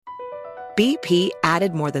BP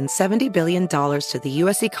added more than $70 billion to the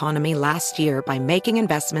U.S. economy last year by making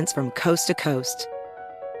investments from coast to coast.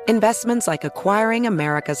 Investments like acquiring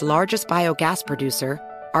America's largest biogas producer,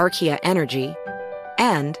 Archaea Energy,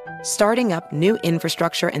 and starting up new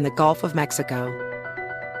infrastructure in the Gulf of Mexico.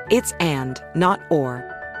 It's and, not or.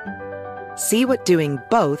 See what doing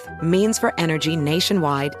both means for energy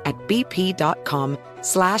nationwide at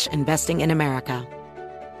bp.com/investing in America.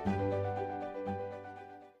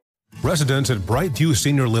 Residents at Brightview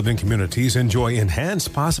Senior Living Communities enjoy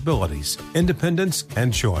enhanced possibilities, independence,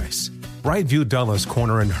 and choice. Brightview Dulles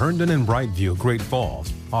Corner in Herndon and Brightview, Great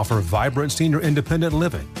Falls, offer vibrant senior independent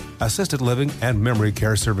living, assisted living, and memory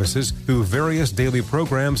care services through various daily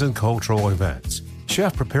programs and cultural events.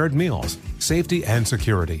 Chef-prepared meals, safety and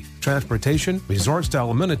security, transportation, resort-style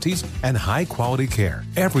amenities, and high-quality care.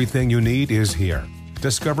 Everything you need is here.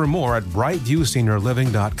 Discover more at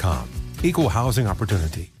brightviewseniorliving.com. Equal housing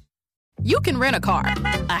opportunity. You can rent a car,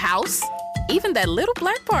 a house, even that little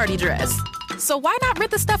black party dress. So why not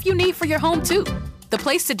rent the stuff you need for your home, too? The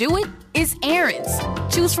place to do it is Aaron's.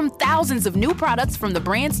 Choose from thousands of new products from the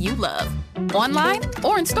brands you love, online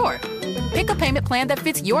or in store. Pick a payment plan that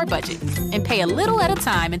fits your budget and pay a little at a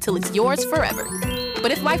time until it's yours forever.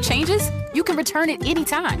 But if life changes, you can return it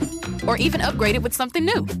anytime or even upgrade it with something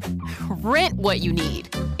new. Rent what you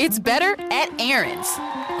need. It's better at Aaron's.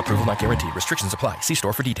 Approval not guaranteed. Restrictions apply. See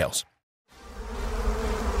store for details.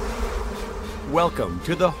 Welcome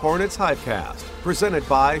to the Hornets Hivecast, presented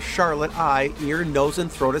by Charlotte Eye, Ear, Nose, and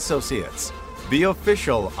Throat Associates, the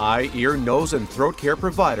official eye, ear, nose, and throat care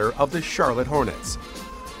provider of the Charlotte Hornets.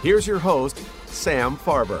 Here's your host, Sam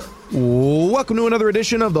Farber. Welcome to another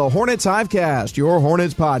edition of the Hornets Hivecast, your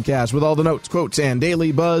Hornets podcast with all the notes, quotes, and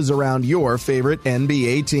daily buzz around your favorite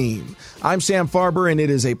NBA team. I'm Sam Farber, and it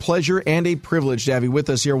is a pleasure and a privilege to have you with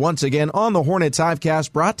us here once again on the Hornets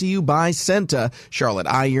Hivecast, brought to you by Senta, Charlotte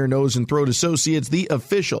Eye, Ear, Nose, and Throat Associates, the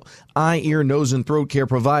official eye, ear, nose, and throat care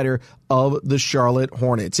provider of the Charlotte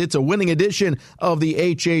Hornets. It's a winning edition of the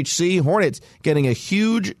HHC. Hornets getting a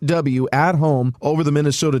huge W at home over the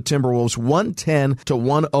Minnesota Timberwolves,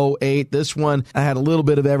 110-108. This one, I had a little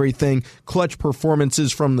bit of everything. Clutch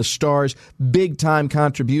performances from the stars, big-time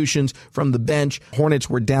contributions from the bench. Hornets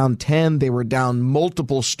were down 10. They were down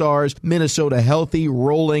multiple stars. Minnesota healthy,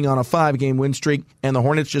 rolling on a 5-game win streak, and the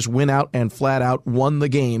Hornets just went out and flat-out won the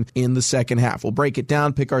game in the second half. We'll break it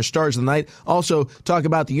down, pick our stars of the night, also talk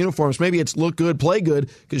about the uniforms. Maybe it's look good, play good,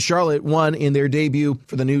 because Charlotte won in their debut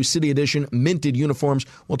for the new City Edition minted uniforms.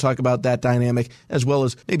 We'll talk about that dynamic, as well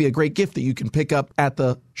as maybe a great gift that you can pick up at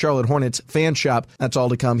the Charlotte Hornets fan shop. That's all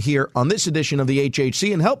to come here on this edition of the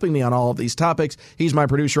HHC. And helping me on all of these topics, he's my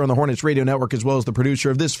producer on the Hornets Radio Network, as well as the producer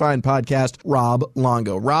of this fine podcast, Rob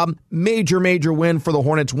Longo. Rob, major win for the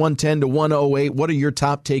Hornets, 110-108. What are your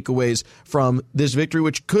top takeaways from this victory,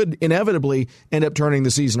 which could inevitably end up turning the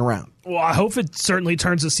season around? Well, I hope it certainly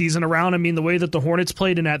turns the season around. I mean, the way that the Hornets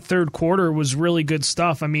played in that third quarter was really good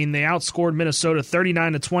stuff. I mean, they outscored Minnesota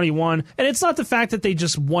 39-21, and it's not the fact that they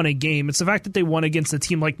just won a game. It's the fact that they won against a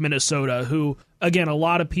team like Minnesota, who, again, a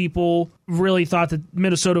lot of people really thought that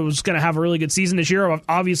Minnesota was going to have a really good season this year.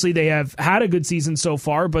 Obviously, they have had a good season so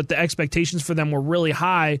far, but the expectations for them were really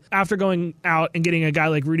high after going out and getting a guy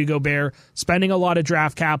like Rudy Gobert, spending a lot of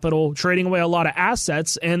draft capital, trading away a lot of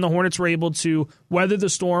assets, and the Hornets were able to weather the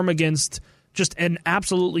storm against just an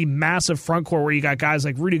absolutely massive front court where you got guys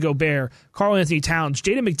like Rudy Gobert, Karl-Anthony Towns.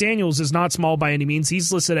 Jaden McDaniels is not small by any means.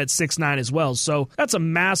 He's listed at 6'9" as well. So that's a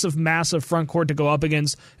massive front court to go up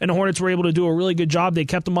against. And the Hornets were able to do a really good job. They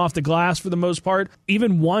kept them off the glass for the most part.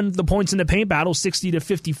 Even won the points in the paint battle,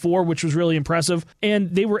 60-54, which was really impressive. And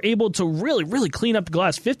they were able to really clean up the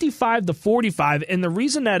glass, 55-45. And the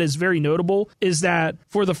reason that is very notable is that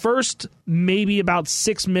for the first maybe about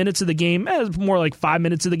 6 minutes of the game, more like 5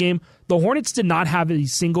 minutes of the game, the Hornets did not have a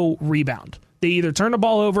single rebound. They either turned the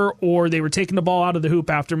ball over or they were taking the ball out of the hoop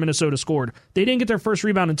after Minnesota scored. They didn't get their first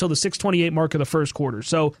rebound until the 6:28 mark of the first quarter.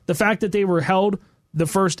 So the fact that they were held the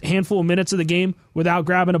first handful of minutes of the game without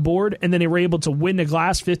grabbing a board, and then they were able to win the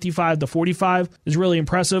glass 55-45 is really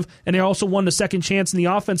impressive. And they also won the second chance in the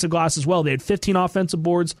offensive glass as well. They had 15 offensive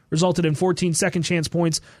boards, resulted in 14 second chance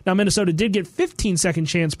points. Now, Minnesota did get 15 second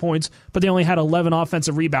chance points, but they only had 11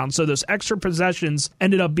 offensive rebounds. So those extra possessions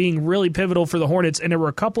ended up being really pivotal for the Hornets, and there were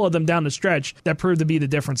a couple of them down the stretch that proved to be the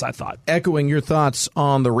difference, I thought. Echoing your thoughts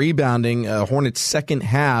on the rebounding, Hornets second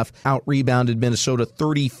half out-rebounded Minnesota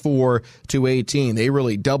 34-18. They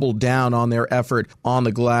really doubled down on their effort on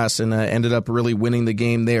the glass and ended up really winning the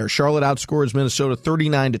game there. Charlotte outscores Minnesota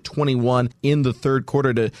 39-21 in the third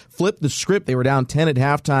quarter. To flip the script, they were down 10 at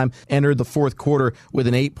halftime, entered the fourth quarter with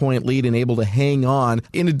an 8-point lead and able to hang on.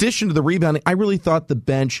 In addition to the rebounding, I really thought the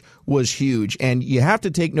bench was huge, and you have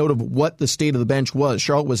to take note of what the state of the bench was.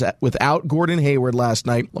 Charlotte was without Gordon Hayward last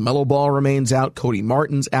night. LaMelo Ball remains out. Cody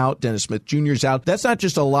Martin's out. Dennis Smith Jr.'s out. That's not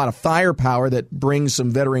just a lot of firepower that brings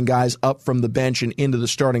some veteran guys up from the bench and into the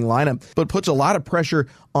starting lineup, but puts a lot of pressure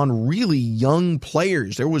on really young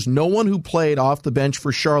players. There was no one who played off the bench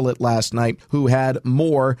for Charlotte last night who had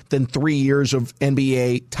more than 3 years of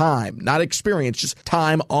NBA time. Not experience, just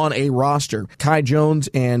time on a roster. Kai Jones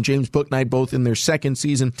and James Bouknight both in their second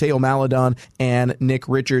season. Theo Maledon and Nick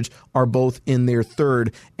Richards are both in their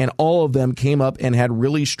third, and all of them came up and had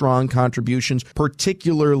really strong contributions,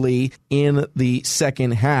 particularly in the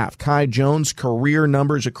second half. Kai Jones, career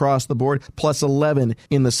numbers across the board, plus 11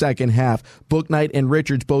 in the second half. Bouknight and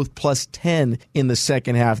Richards both plus 10 in the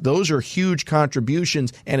second half. Those are huge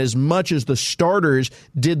contributions, and as much as the starters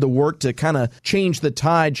did the work to kind of change the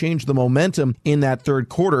tide, change the momentum in that third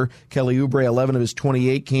quarter, Kelly Oubre, 11 of his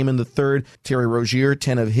 28 came in the third. Terry Rozier,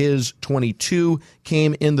 10 of his 22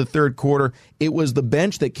 came in the third quarter. It was the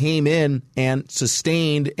bench that came in and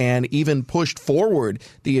sustained and even pushed forward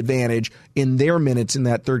the advantage in their minutes in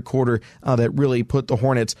that third quarter that really put the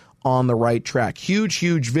Hornets on the right track.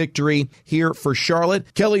 Huge victory here for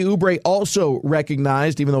Charlotte. Kelly Oubre also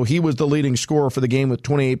recognized, even though he was the leading scorer for the game with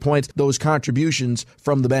 28 points, those contributions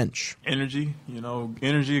from the bench. Energy, a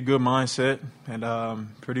good mindset,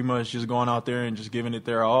 and pretty much just going out there and just giving it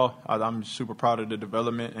their all. I'm super proud of the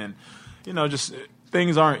development, and, just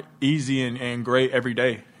things aren't easy and great every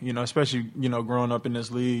day, especially, growing up in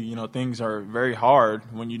this league. Things are very hard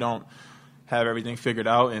when you don't have everything figured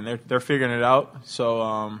out, and they're figuring it out.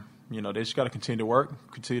 So, they just got to continue to work,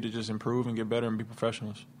 continue to just improve and get better and be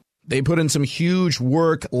professionals. They put in some huge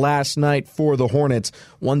work last night for the Hornets,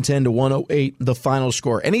 110-108, the final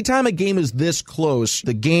score. Anytime a game is this close,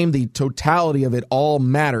 the totality of it all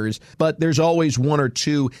matters, but there's always one or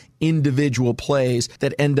two individual plays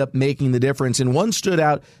that end up making the difference. And one stood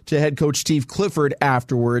out to head coach Steve Clifford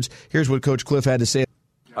afterwards. Here's what Coach Cliff had to say.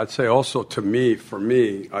 I'd say also for me,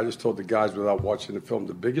 I just told the guys without watching the film,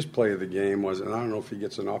 the biggest play of the game was, and I don't know if he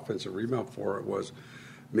gets an offensive rebound for it, was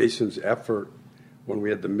Mason's effort when we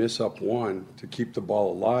had the miss up one to keep the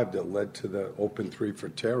ball alive that led to the open three for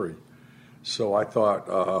Terry. So I thought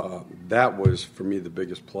that was, for me, the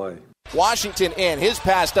biggest play. Washington in, his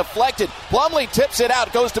pass deflected. Plumlee tips it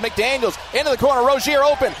out, goes to McDaniels, into the corner, Rozier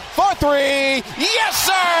open, for three, yes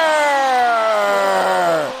sir!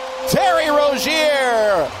 Terry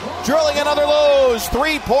Rozier drilling another Lowe's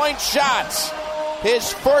 3-point shot,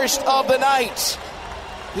 his first of the night.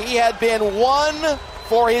 He had been 1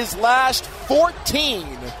 for his last 14,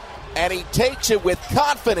 and he takes it with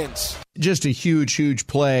confidence. Just a huge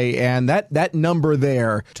play, and that number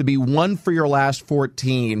there, to be 1 for your last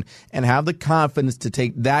 14 and have the confidence to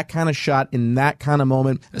take that kind of shot in that kind of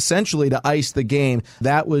moment, essentially to ice the game,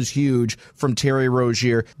 that was huge from Terry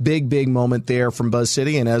Rozier. Big moment there from Buzz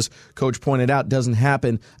City, and as Coach pointed out, doesn't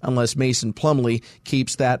happen unless Mason Plumlee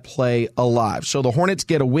keeps that play alive. So the Hornets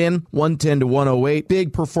get a win, 110-108.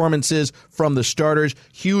 Big performances from the starters,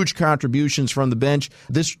 huge contributions from the bench.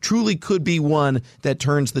 This truly could be one that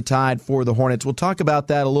turns the tide for the Hornets. We'll talk about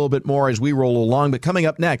that a little bit more as we roll along, but coming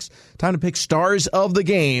up next, time to pick stars of the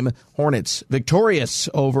game. Hornets victorious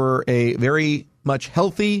over a very much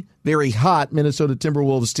healthy, very hot Minnesota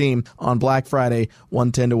Timberwolves team on Black Friday.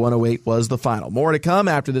 110-108 was the final. More to come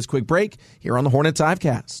after this quick break here on the Hornets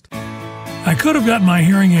Hivecast. I could have gotten my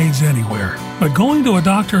hearing aids anywhere, but going to a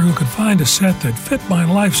doctor who could find a set that fit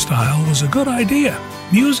my lifestyle was a good idea.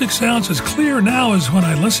 Music sounds as clear now as when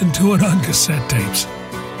I listened to it on cassette tapes.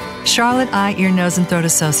 Charlotte Eye, Ear, Nose, and Throat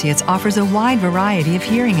Associates offers a wide variety of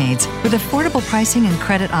hearing aids. With affordable pricing and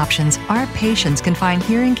credit options, our patients can find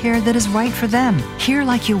hearing care that is right for them. Hear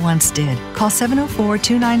like you once did. Call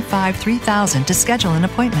 704-295-3000 to schedule an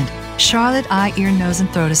appointment. Charlotte Eye, Ear, Nose,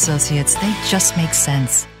 and Throat Associates. They just make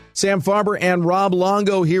sense. Sam Farber and Rob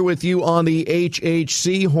Longo here with you on the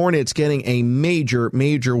HHC. Hornets getting a major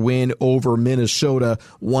win over Minnesota,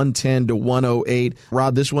 110-108.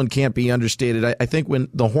 Rob, this one can't be understated. I think when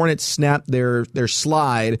the Hornets snapped their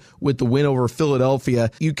slide with the win over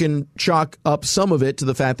Philadelphia, you can chalk up some of it to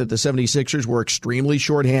the fact that the 76ers were extremely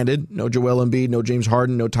shorthanded. No Joel Embiid, no James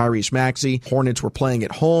Harden, no Tyrese Maxey. Hornets were playing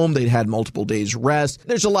at home. They'd had multiple days rest.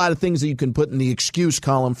 There's a lot of things that you can put in the excuse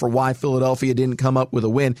column for why Philadelphia didn't come up with a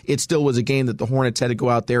win. it still was a game that the Hornets had to go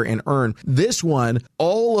out there and earn. This one,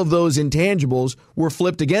 all of those intangibles were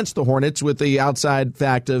flipped against the Hornets with the outside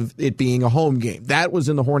fact of it being a home game. That was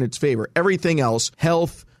in the Hornets' favor. Everything else,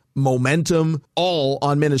 health, momentum, all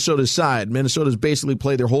on Minnesota's side. Minnesota's basically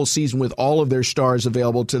played their whole season with all of their stars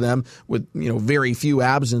available to them with, very few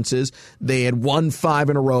absences. They had won 5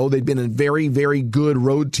 in a row. They'd been a very, very good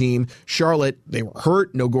road team. Charlotte, they were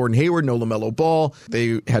hurt. No Gordon Hayward, no LaMelo Ball.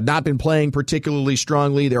 They had not been playing particularly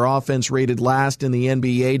strongly. Their offense rated last in the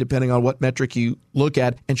NBA, depending on what metric you look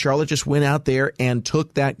at. And Charlotte just went out there and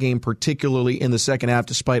took that game, particularly in the second half,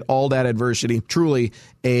 despite all that adversity. Truly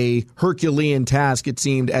a Herculean task, it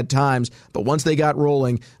seemed at times, but once they got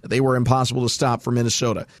rolling, they were impossible to stop for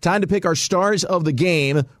Minnesota. Time to pick our stars of the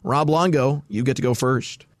game. Rob Longo, you get to go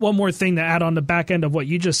first. One more thing to add on the back end of what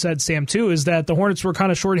you just said, Sam, too, is that the Hornets were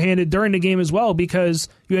kind of shorthanded during the game as well because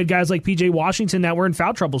you had guys like P.J. Washington that were in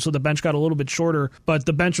foul trouble, so the bench got a little bit shorter, but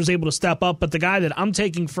the bench was able to step up. But the guy that I'm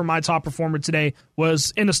taking for my top performer today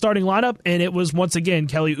was in the starting lineup, and it was, once again,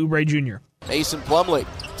 Kelly Oubre Jr. Mason Plumlee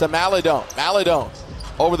to Maledon. Maledon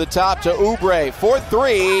over the top to Oubre for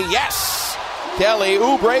 3. Yes! Kelly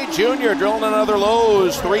Oubre Jr. drilling another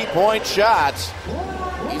Lowe's 3-point shot.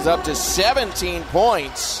 He's up to 17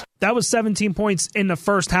 points. That was 17 points in the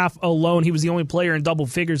first half alone. He was the only player in double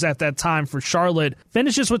figures at that time for Charlotte.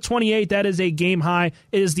 Finishes with 28. That is a game high.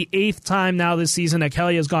 It is the 8th time now this season that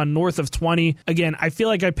Kelly has gone north of 20. Again, I feel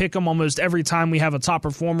like I pick him almost every time we have a top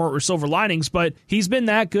performer or silver linings, but he's been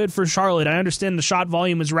that good for Charlotte. I understand the shot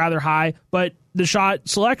volume is rather high, but the shot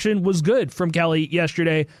selection was good from Kelly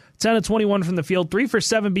yesterday. 10 of 21 from the field, 3 for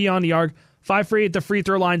 7 beyond the arc. 5 for 8 at the free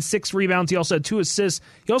throw line, 6 rebounds. He also had 2 assists.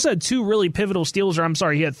 He also had 2 really pivotal steals,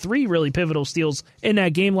 he had 3 really pivotal steals in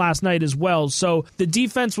that game last night as well. So the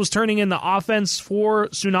defense was turning in the offense for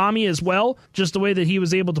Tsunami as well, just the way that he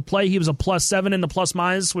was able to play. He was a +7 in the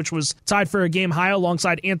plus-minus, which was tied for a game high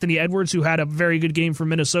alongside Anthony Edwards, who had a very good game for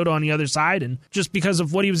Minnesota on the other side. And just because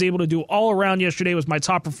of what he was able to do all around yesterday was my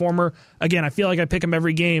top performer. Again, I feel like I pick him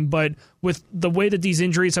every game, but with the way that these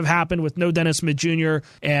injuries have happened with no Dennis Smith Jr.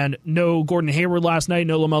 and no Gordon Hayward last night,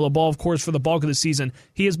 no LaMelo Ball, of course, for the bulk of the season,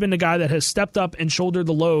 he has been the guy that has stepped up and shouldered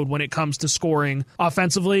the load when it comes to scoring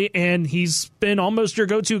offensively, and he's been almost your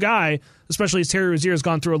go-to guy, especially as Terry Rozier has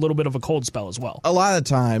gone through a little bit of a cold spell as well. A lot of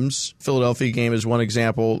times, Philadelphia game is one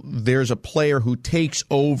example, there's a player who takes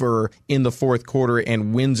over in the fourth quarter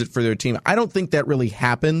and wins it for their team. I don't think that really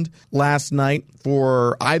happened last night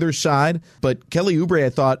for either side, but Kelly Oubre, I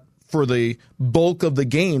thought, for the bulk of the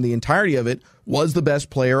game, the entirety of it, was the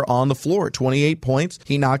best player on the floor. 28 points.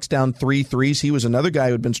 He knocks down 3 threes. He was another guy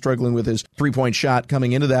who had been struggling with his three-point shot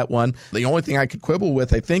coming into that one. The only thing I could quibble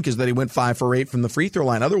with, I think, is that he went 5 for 8 from the free throw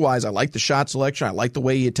line. Otherwise, I like the shot selection. I like the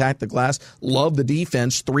way he attacked the glass. Love the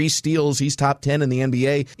defense. 3 steals. He's top 10 in the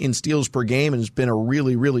NBA in steals per game and has been a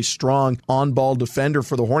really, really strong on-ball defender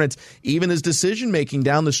for the Hornets. Even his decision-making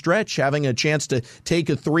down the stretch, having a chance to take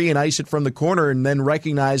a 3 and ice it from the corner and then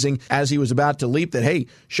recognizing as he was about to leap that, hey,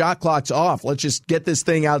 shot clock's off. Let's just get this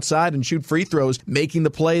thing outside and shoot free throws, making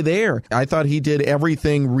the play there. I thought he did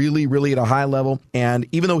everything really, really at a high level. And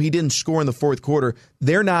even though he didn't score in the fourth quarter,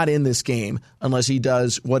 they're not in this game unless he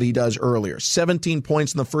does what he does earlier. 17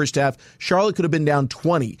 points in the first half. Charlotte could have been down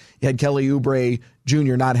 20 had Kelly Oubre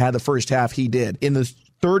Jr. not had the first half he did. In the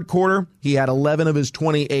third quarter, he had 11 of his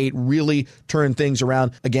 28, really turned things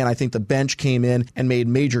around. Again, I think the bench came in and made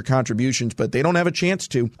major contributions, but they don't have a chance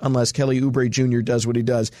to unless Kelly Oubre Jr. does what he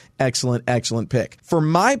does. Excellent, excellent pick. For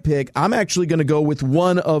my pick, I'm actually going to go with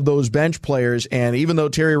one of those bench players, and even though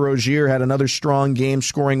Terry Rozier had another strong game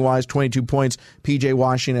scoring-wise, 22 points, P.J.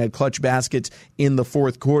 Washington had clutch baskets in the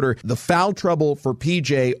fourth quarter. The foul trouble for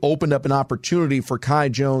P.J. opened up an opportunity for Kai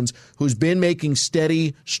Jones, who's been making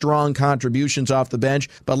steady, strong contributions off the bench,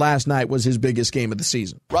 but last night was his biggest game of the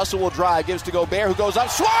season. Russell will drive, gives to Gobert, who goes up,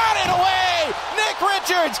 swatted away! Nick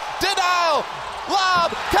Richards, denial,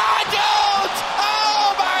 lob, Kai Jones!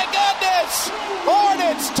 Oh my goodness!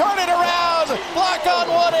 Hornets turn it around, block on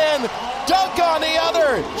one end, dunk on the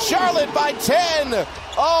other, Charlotte by 10.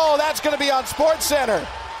 Oh, that's going to be on SportsCenter.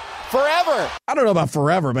 Forever. I don't know about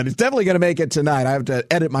forever, but it's definitely going to make it tonight. I have to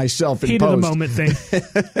edit myself in Heat post. Of the moment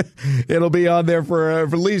thing. It'll be on there for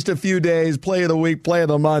at least a few days. Play of the week, play of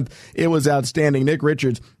the month. It was outstanding. Nick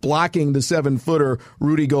Richards blocking the 7-footer,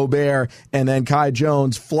 Rudy Gobert, and then Kai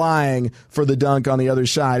Jones flying for the dunk on the other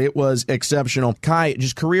side. It was exceptional. Kai,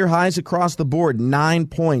 just career highs across the board. 9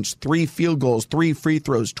 points, 3 field goals, 3 free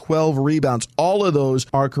throws, 12 rebounds. All of those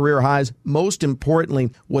are career highs. Most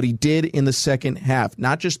importantly, what he did in the second half.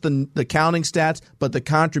 Not just the the counting stats, but the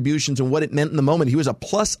contributions and what it meant in the moment. He was a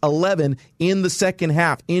plus 11 in the second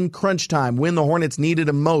half, in crunch time, when the Hornets needed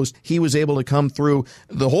him most. He was able to come through,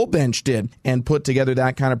 the whole bench did, and put together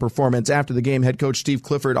that kind of performance. After the game, head coach Steve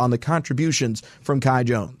Clifford on the contributions from Kai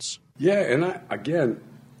Jones. Yeah, and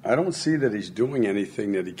I don't see that he's doing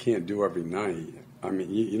anything that he can't do every night. I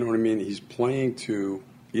mean, you know what I mean? He's playing to,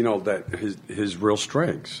 that his real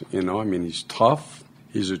strengths. He's tough.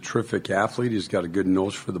 He's a terrific athlete. He's got a good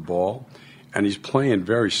nose for the ball. And he's playing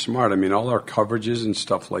very smart. All our coverages and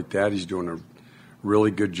stuff like that, he's doing a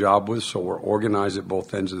really good job with. So we're organized at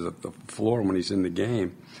both ends of the floor when he's in the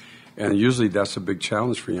game. And usually that's a big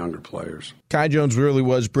challenge for younger players. Kai Jones really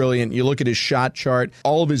was brilliant. You look at his shot chart,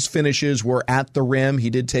 all of his finishes were at the rim. He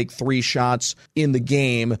did take 3 shots in the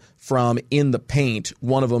game from in the paint.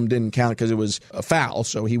 One of them didn't count because it was a foul,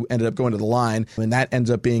 so he ended up going to the line. And that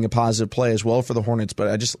ends up being a positive play as well for the Hornets. But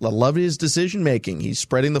I love his decision-making. He's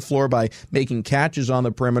spreading the floor by making catches on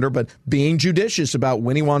the perimeter, but being judicious about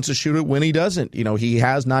when he wants to shoot it, when he doesn't. He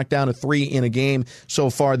has knocked down a 3 in a game so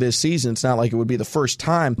far this season. It's not like it would be the first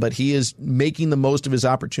time, but he is making the most of his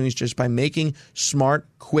opportunities just by making smart,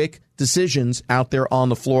 quick decisions out there on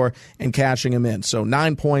the floor and cashing them in. So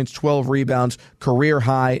 9 points, 12 rebounds, career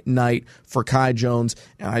high night for Kai Jones.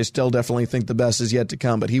 And I still definitely think the best is yet to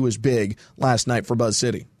come, but he was big last night for Buzz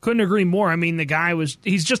City. Couldn't agree more. The guy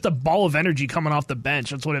he's just a ball of energy coming off the bench.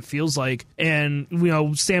 That's what it feels like. And,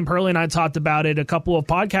 Sam Perley and I talked about it a couple of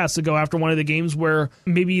podcasts ago after one of the games where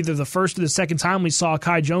maybe either the first or the second time we saw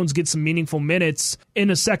Kai Jones get some meaningful minutes in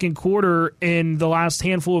the second quarter in the last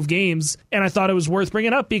handful of games. And I thought it was worth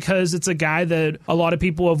bringing up because it's a guy that a lot of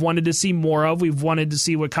people have wanted to see more of. We've wanted to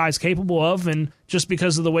see what Kai's capable of, and just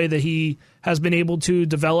because of the way that he has been able to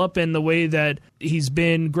develop and the way that he's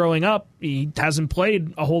been growing up, he hasn't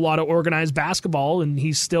played a whole lot of organized basketball, and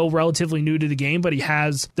he's still relatively new to the game, but he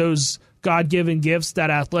has those God-given gifts, that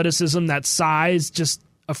athleticism, that size, just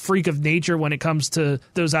a freak of nature when it comes to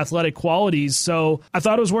those athletic qualities. So I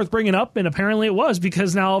thought it was worth bringing up, and apparently it was,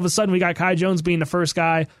 because now all of a sudden we got Kai Jones being the first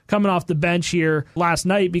guy coming off the bench here last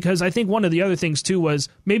night, because I think one of the other things too was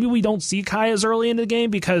maybe we don't see Kai as early in the game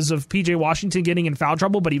because of PJ Washington getting in foul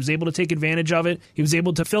trouble, but he was able to take advantage of it. He was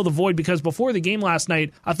able to fill the void, because before the game last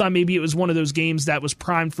night, I thought maybe it was one of those games that was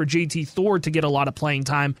primed for JT Thor to get a lot of playing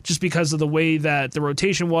time just because of the way that the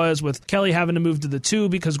rotation was, with Kelly having to move to the 2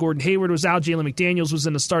 because Gordon Hayward was out, Jalen McDaniels was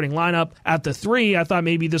in the starting lineup at the 3. I thought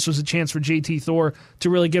maybe this was a chance for JT Thor to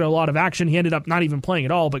really get a lot of action. He ended up not even playing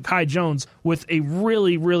at all, but Kai Jones with a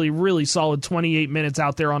really, really, really solid 28 minutes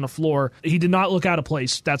out there on the floor. He did not look out of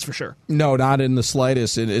place, that's for sure. No, not in the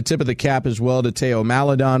slightest. A tip of the cap as well to Teo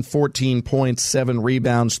Maledon, 14 points, 7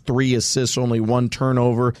 rebounds, 3 assists, only 1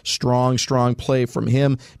 turnover. Strong play from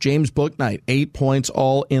him. James Bouknight, 8 points,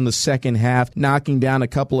 all in the second half, knocking down a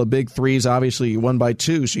couple of big threes. Obviously, you won by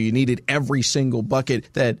 2, so you needed every single bucket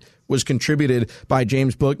that was contributed by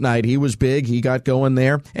James Bouknight. He was big. He got going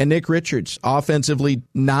there. And Nick Richards, offensively,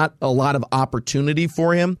 not a lot of opportunity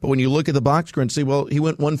for him. But when you look at the box score and see, well, he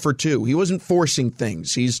went 1 for 2. He wasn't forcing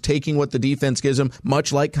things. He's taking what the defense gives him,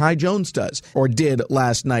 much like Kai Jones does, or did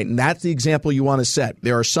last night. And that's the example you want to set.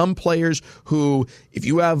 There are some players who, if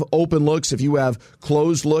you have open looks, if you have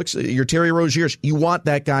closed looks, your Terry Roziers, you want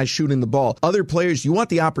that guy shooting the ball. Other players, you want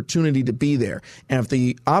the opportunity to be there. And if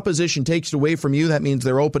the opposition takes it away from you, that means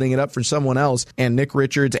they're opening it up for someone else. And Nick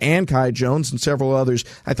Richards and Kai Jones and several others,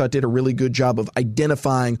 I thought, did a really good job of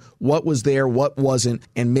identifying what was there, what wasn't,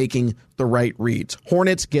 and making the right reads.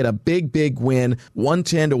 Hornets get a big win,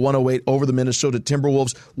 110-108 over the Minnesota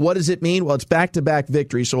Timberwolves. What does it mean? Well, it's back-to-back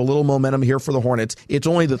victory, so a little momentum here for the Hornets. It's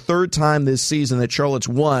only the 3rd time this season that Charlotte's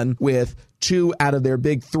won with 2 out of their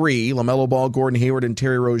big 3, LaMelo Ball, Gordon Hayward, and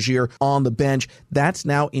Terry Rozier on the bench. That's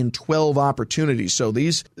now in 12 opportunities. So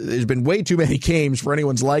there's been way too many games for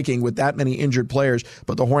anyone's liking with that many injured players,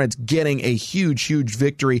 but the Hornets getting a huge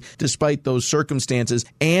victory despite those circumstances.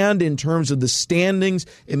 And in terms of the standings,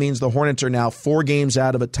 it means the Hornets are now 4 games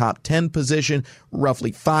out of a top 10 position,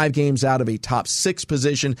 roughly 5 games out of a top 6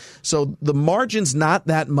 position. So the margin's not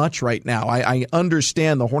that much right now. I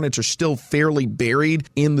understand the Hornets are still fairly buried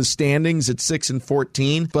in the standings at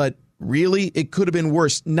 6-14, but really, it could have been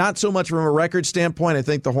worse. Not so much from a record standpoint. I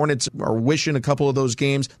think the Hornets are wishing a couple of those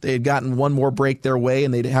games they had gotten one more break their way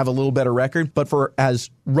and they'd have a little better record. But for as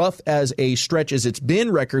rough as a stretch as it's been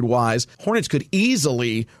record-wise, Hornets could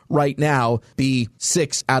easily, right now, be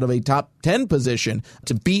 6 out of a top 10 position.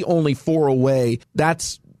 To be only 4 away,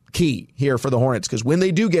 that's key here for the Hornets, because when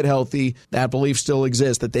they do get healthy, that belief still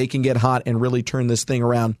exists that they can get hot and really turn this thing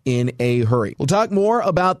around in a hurry. We'll talk more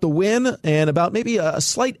about the win and about maybe a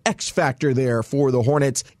slight X factor there for the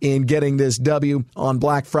Hornets in getting this W on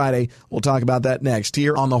Black Friday. We'll talk about that next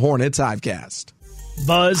here on the Hornets Hivecast.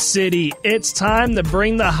 Buzz City, it's time to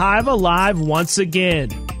bring the Hive alive once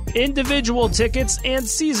again. Individual tickets and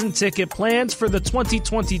season ticket plans for the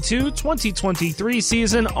 2022-2023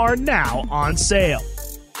 season are now on sale.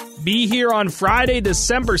 Be here on Friday,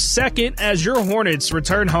 December 2nd as your Hornets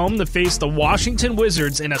return home to face the Washington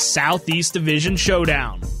Wizards in a Southeast Division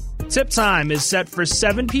showdown. Tip time is set for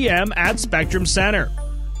 7 p.m. at Spectrum Center.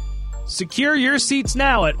 Secure your seats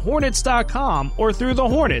now at Hornets.com or through the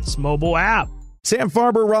Hornets mobile app. Sam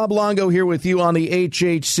Farber, Rob Longo here with you on the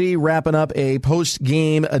HHC, wrapping up a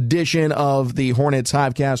post-game edition of the Hornets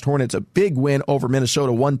Hivecast. Hornets a big win over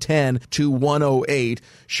Minnesota, 110-108.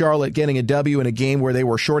 Charlotte getting a W in a game where they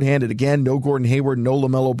were shorthanded again. No Gordon Hayward, no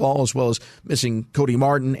LaMelo Ball, as well as missing Cody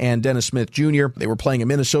Martin and Dennis Smith Jr. They were playing a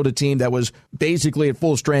Minnesota team that was basically at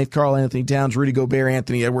full strength. Karl Anthony Towns, Rudy Gobert,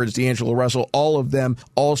 Anthony Edwards, D'Angelo Russell, all of them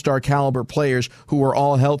all-star caliber players who were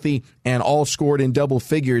all healthy and all scored in double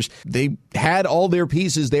figures. They had all their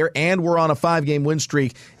pieces there and were on a 5-game win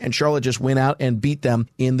streak, and Charlotte just went out and beat them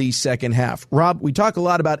in the second half. Rob, we talk a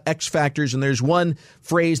lot about X factors, and there's one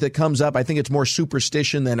phrase that comes up. I think it's more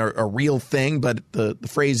superstition than a real thing, but the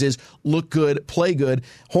phrase is look good, play good.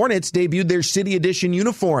 Hornets debuted their City Edition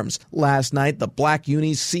uniforms last night. The black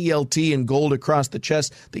unis, CLT and gold across the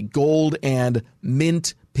chest, the gold and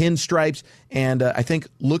mint pinstripes, and I think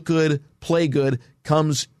look good, play good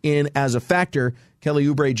comes in as a factor. Kelly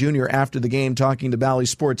Oubre Jr., after the game, talking to Bally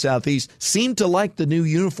Sports Southeast, seemed to like the new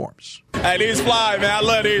uniforms. Hey, these fly, man. I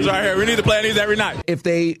love these right here. We need to play these every night. If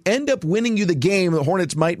they end up winning you the game, the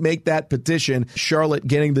Hornets might make that petition. Charlotte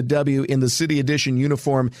getting the W in the City Edition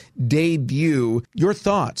uniform debut. Your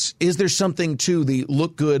thoughts? Is there something to the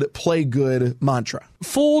look good, play good mantra?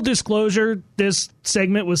 Full disclosure, this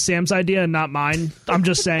segment was Sam's idea and not mine. I'm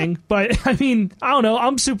just saying. But, I mean, I don't know.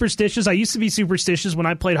 I'm superstitious. I used to be superstitious when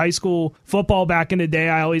I played high school football back in the day.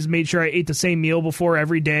 I always made sure I ate the same meal before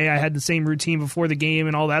every day. I had the same routine before the game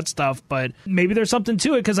and all that stuff. But maybe there's something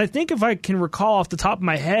to it, because I think if I can recall off the top of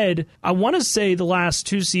my head, I want to say the last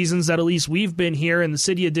 2 seasons that at least we've been here and the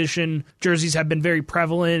City Edition jerseys have been very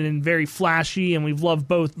prevalent and very flashy, and we've loved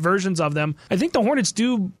both versions of them. I think the Hornets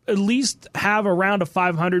do at least have around a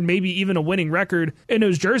 500, maybe even a winning record in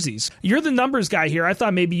those jerseys. You're the numbers guy here. I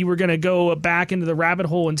thought maybe you were going to go back into the rabbit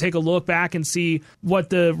hole and take a look back and see what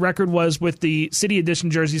the record was with the City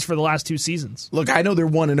Edition jerseys for the last 2 seasons. Look, I know they're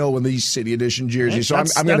 1-0 in these City Edition jerseys, so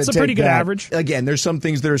I'm going to take pretty good average. Again, there's some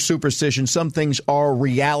things that are superstition, some things are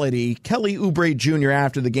reality. Kelly Oubre Jr.,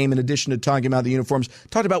 after the game, in addition to talking about the uniforms,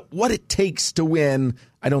 talked about what it takes to win.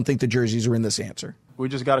 I don't think the jerseys are in this answer. We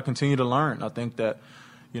just got to continue to learn. I think that,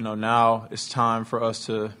 now it's time for us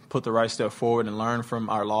to put the right step forward and learn from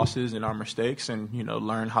our losses and our mistakes and,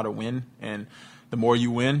 learn how to win. And the more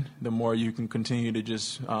you win, the more you can continue to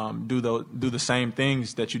just do the same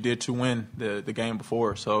things that you did to win the game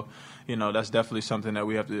before. So, that's definitely something that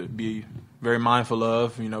we have to be very mindful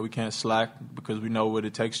of. We can't slack because we know what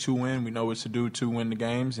it takes to win. We know what to do to win the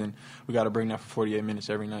games, and we got to bring that for 48 minutes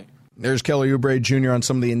every night. There's Kelly Oubre Jr. on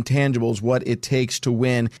some of the intangibles, what it takes to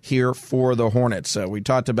win here for the Hornets. We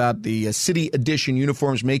talked about the City Edition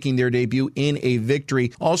uniforms making their debut in a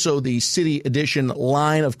victory. Also, the City Edition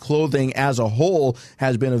line of clothing as a whole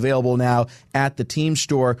has been available now at the team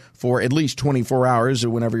store for at least 24 hours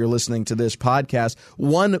whenever you're listening to this podcast.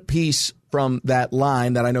 One piece from that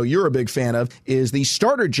line that I know you're a big fan of is the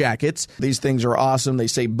starter jackets. These things are awesome. They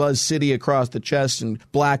say Buzz City across the chest in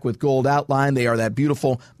black with gold outline. They are that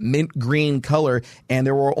beautiful mint green color, and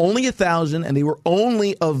there were only 1,000, and they were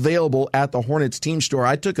only available at the Hornets team store.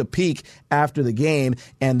 I took a peek after the game,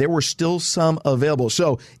 and there were still some available.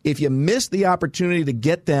 So if you missed the opportunity to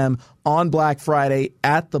get them on Black Friday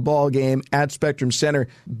at the ball game at Spectrum Center,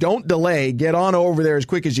 don't delay. Get on over there as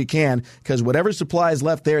quick as you can, because whatever supply is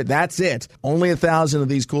left there, that's it. Only 1,000 of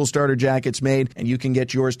these cool starter jackets made, and you can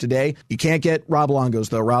get yours today. You can't get Rob Longo's,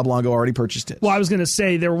 though. Rob Longo already purchased it. Well, I was going to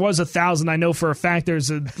say there was 1,000. I know for a fact there's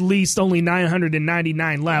at least only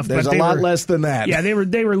 999 left. There's a lot less than that. Yeah, they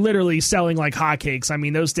were literally selling like hotcakes. I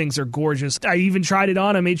mean, those things are gorgeous. I even tried it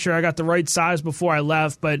on. I made sure I got the right size before I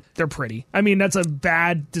left, but they're pretty. I mean, that's a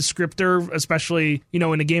bad description descriptor, especially, in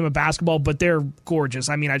a game of basketball, but they're gorgeous.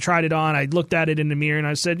 I mean, I tried it on, I looked at it in the mirror, and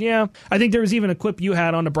I said, yeah. I think there was even a quip you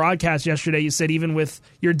had on the broadcast yesterday. You said even with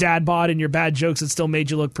your dad bod and your bad jokes, it still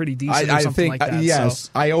made you look pretty decent or something like that. Yes. So,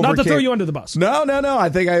 I overcame, not to throw you under the bus. No. I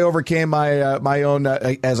think I overcame my own,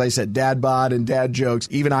 as I said, dad bod and dad jokes.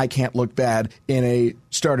 Even I can't look bad in a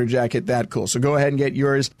starter jacket that cool. So go ahead and get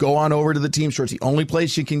yours. Go on over to the team store. It's the only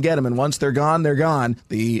place you can get them, and once they're gone, they're gone.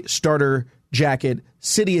 The starter jacket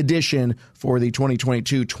City Edition for the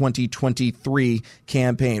 2022-2023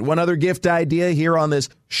 campaign. One other gift idea here on this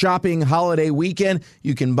shopping holiday weekend.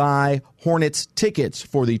 You can buy Hornets tickets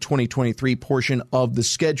for the 2023 portion of the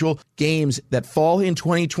schedule. Games that fall in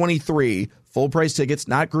 2023, full price tickets,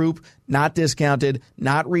 not group, not discounted,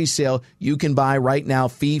 not resale. You can buy right now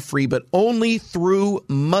fee-free, but only through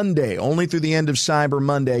Monday, only through the end of Cyber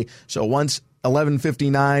Monday. So once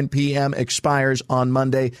 11:59 p.m. expires on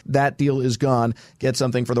Monday, that deal is gone. Get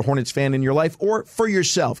something for the Hornets fan in your life or for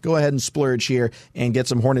yourself. Go ahead and splurge here and get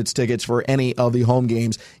some Hornets tickets for any of the home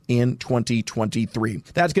games in 2023.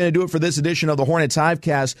 That's going to do it for this edition of the Hornets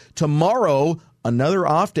Hivecast. Tomorrow, another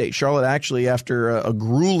off day. Charlotte actually, after a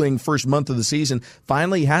grueling first month of the season,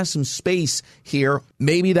 finally has some space here.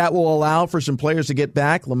 Maybe that will allow for some players to get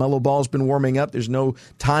back. LaMelo Ball's been warming up. There's no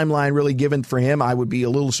timeline really given for him. I would be a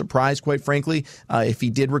little surprised, quite frankly, if he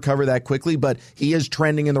did recover that quickly, but he is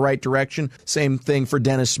trending in the right direction. Same thing for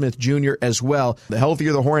Dennis Smith Jr. as well. The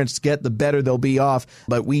healthier the Hornets get, the better they'll be off.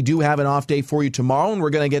 But we do have an off day for you tomorrow, and we're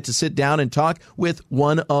going to get to sit down and talk with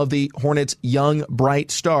one of the Hornets' young, bright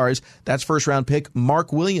stars. That's first-round pick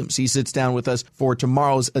Mark Williams. He sits down with us for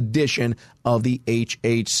tomorrow's edition of the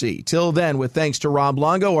HHC. Till then, with thanks to Rob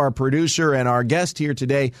Longo, our producer and our guest here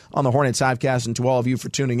today on the Hornets Hivecast, and to all of you for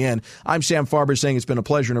tuning in, I'm Sam Farber saying it's been a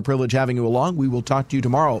pleasure and a privilege having you along. We will talk to you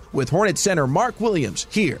tomorrow with Hornets center Mark Williams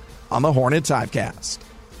here on the Hornets Hivecast.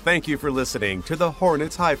 Thank you for listening to the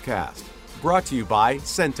Hornets Hivecast, brought to you by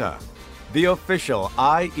Senta, the official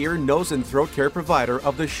eye, ear, nose, and throat care provider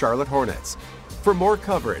of the Charlotte Hornets. For more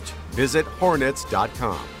coverage, visit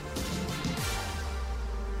hornets.com.